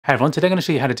Hey everyone, today I'm going to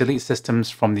show you how to delete systems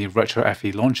from the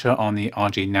RetroFE launcher on the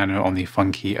RG Nano on the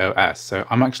Funky OS. So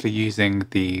I'm actually using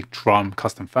the Drum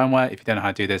custom firmware. If you don't know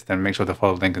how to do this, then make sure to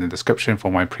follow the link in the description for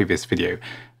my previous video.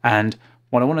 And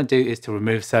what I want to do is to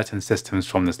remove certain systems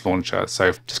from this launcher. So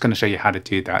I'm just going to show you how to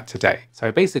do that today.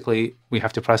 So basically, we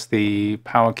have to press the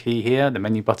power key here, the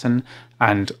menu button,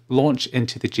 and launch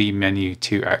into the G menu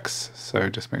 2x. So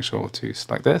just make sure to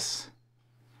select this.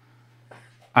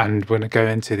 And we're going to go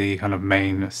into the kind of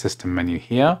main system menu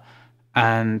here.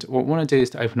 And what we want to do is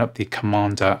to open up the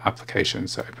Commander application.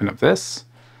 So open up this,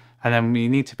 and then we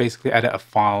need to basically edit a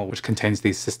file which contains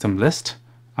the system list.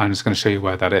 I'm just going to show you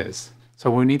where that is. So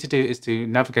what we need to do is to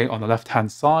navigate on the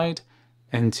left-hand side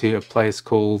into a place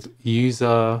called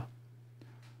user.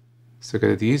 So go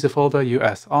to the user folder,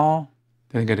 USR,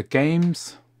 then go to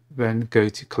games, then go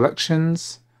to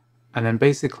collections. And then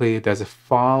basically there's a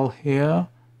file here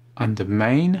under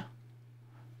main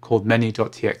called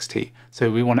menu.txt.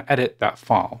 So we want to edit that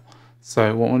file.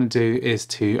 So what I want to do is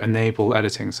to enable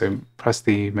editing. So press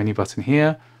the menu button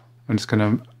here. I'm just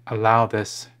going to allow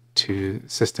this to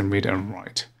system read and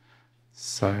write.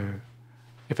 So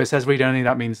if it says read only,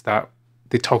 that means that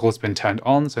the toggle has been turned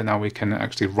on. So now we can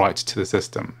actually write to the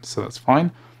system. So that's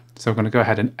fine. So we're going to go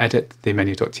ahead and edit the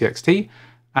menu.txt.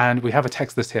 And we have a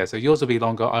text list here. So yours will be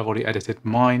longer. I've already edited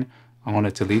mine. I want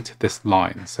to delete this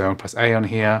line. So I'll press A on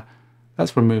here.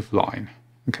 Let's remove line.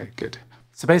 Okay, good.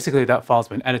 So basically that file's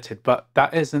been edited, but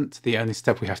that isn't the only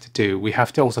step we have to do. We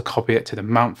have to also copy it to the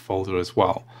mount folder as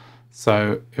well.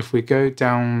 So if we go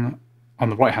down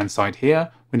on the right-hand side here,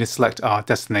 we need to select our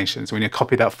destination. So we need to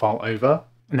copy that file over,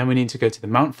 and then we need to go to the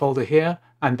mount folder here.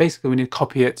 And basically we need to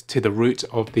copy it to the root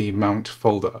of the mount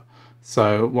folder.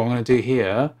 So what I'm going to do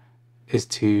here is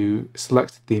to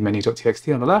select the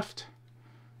menu.txt on the left.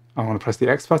 I want to press the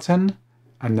X button,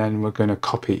 and then we're going to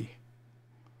copy.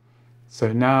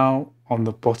 So now on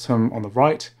the bottom on the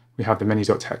right, we have the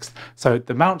menu.txt. So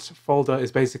the mount folder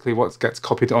is basically what gets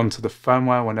copied onto the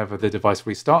firmware whenever the device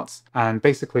restarts. And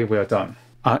basically we are done.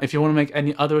 If you want to make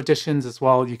any other additions as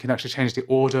well, you can actually change the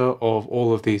order of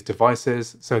all of these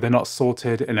devices. So they're not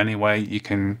sorted in any way. You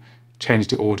can change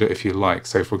the order if you like.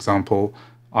 So for example,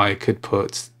 I could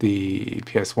put the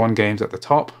PS1 games at the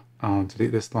top. I'll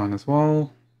delete this line as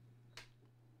well.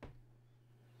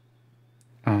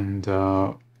 And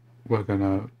we're going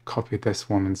to copy this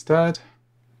one instead.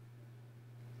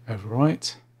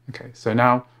 Overwrite. Okay, so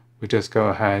now we just go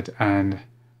ahead and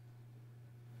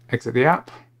exit the app.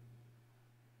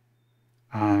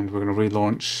 And we're going to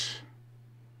relaunch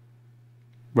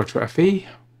RetroFE.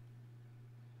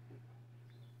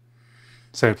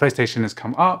 So PlayStation has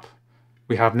come up.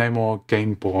 We have no more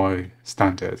Game Boy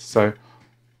standard. So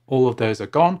all of those are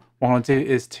gone. What I want to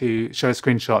do is to show a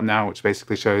screenshot now, which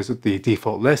basically shows the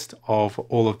default list of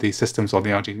all of the systems on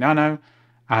the RG Nano.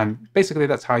 And basically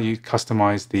that's how you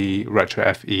customize the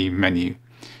RetroFE menu.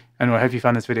 Anyway, I hope you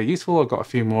found this video useful. I've got a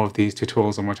few more of these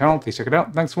tutorials on my channel. Please check it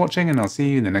out. Thanks for watching, and I'll see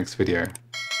you in the next video.